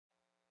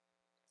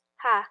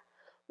Hi,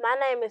 my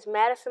name is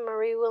Madisyn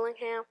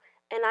Willingham,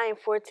 and I am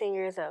 14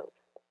 years old.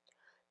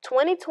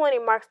 2020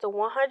 marks the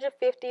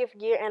 150th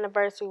year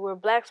anniversary where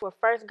blacks were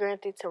first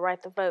granted the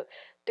right to vote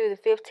through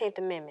the 15th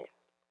Amendment.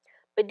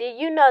 But did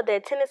you know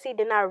that Tennessee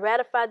did not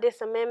ratify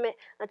this amendment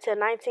until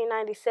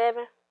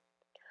 1997?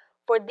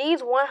 For these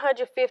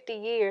 150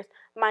 years,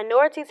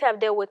 minorities have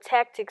dealt with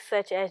tactics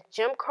such as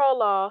Jim Crow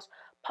laws,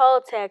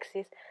 poll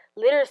taxes,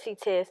 literacy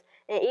tests,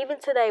 and even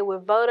today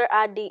with voter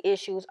ID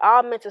issues,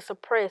 all meant to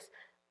suppress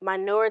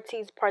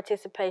minorities'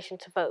 participation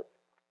to vote.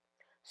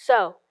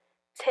 So,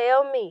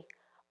 tell me,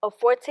 a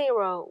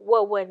 14-year-old,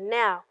 what would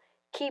now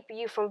keep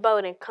you from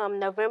voting come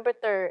November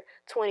 3rd,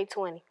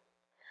 2020?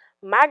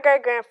 My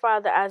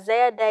great-grandfather,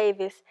 Isaiah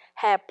Davis,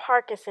 had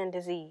Parkinson's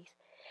disease.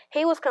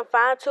 He was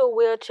confined to a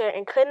wheelchair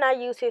and could not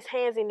use his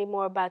hands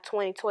anymore by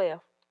 2012.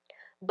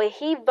 But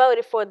he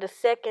voted for the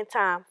second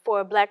time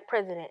for a black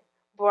president,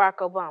 Barack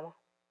Obama.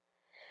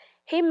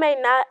 He may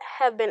not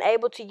have been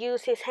able to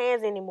use his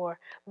hands anymore,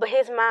 but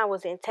his mind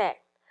was intact.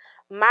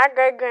 My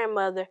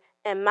great-grandmother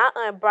and my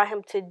aunt brought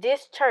him to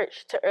this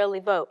church to early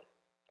vote.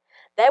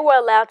 They were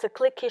allowed to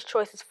click his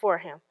choices for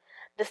him.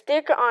 The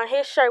sticker on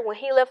his shirt when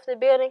he left the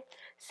building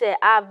said,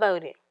 "I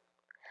voted."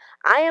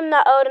 I am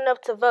not old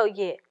enough to vote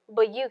yet,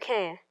 but you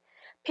can.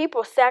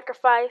 People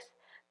sacrificed,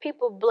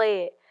 people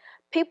bled,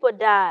 people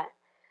died.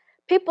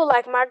 People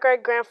like my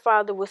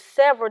great-grandfather with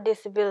several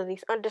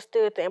disabilities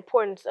understood the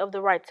importance of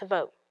the right to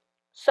vote.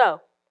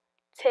 So,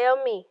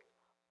 tell me,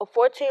 a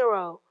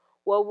 14-year-old,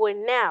 what would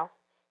now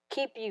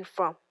keep you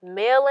from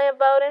mail-in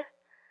voting,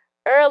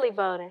 early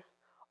voting,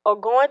 or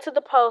going to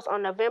the polls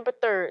on November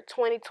 3rd,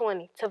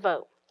 2020 to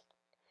vote?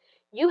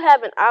 You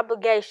have an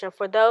obligation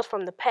for those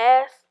from the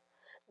past,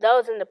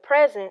 those in the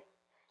present,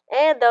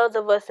 and those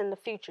of us in the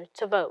future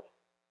to vote.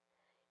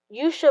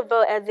 You should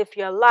vote as if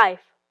your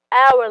life,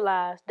 our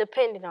lives,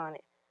 depended on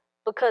it,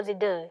 because it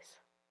does.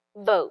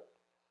 Vote.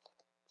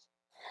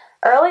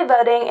 Early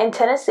voting in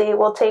Tennessee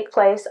will take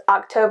place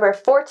October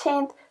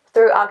 14th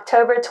through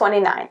October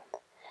 29th.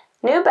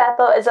 New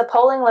Bethel is a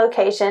polling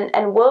location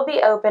and will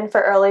be open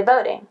for early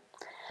voting.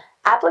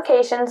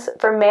 Applications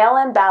for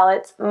mail-in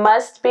ballots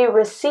must be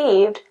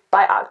received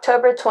by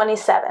October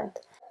 27th.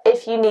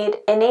 If you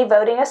need any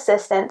voting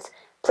assistance,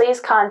 please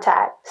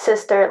contact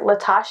Sister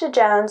Latasha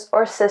Jones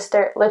or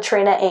Sister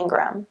Latrina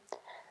Ingram.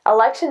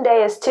 Election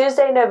Day is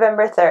Tuesday,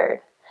 November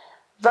 3rd.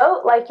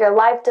 Vote like your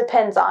life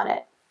depends on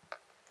it,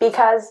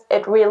 because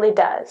it really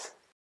does.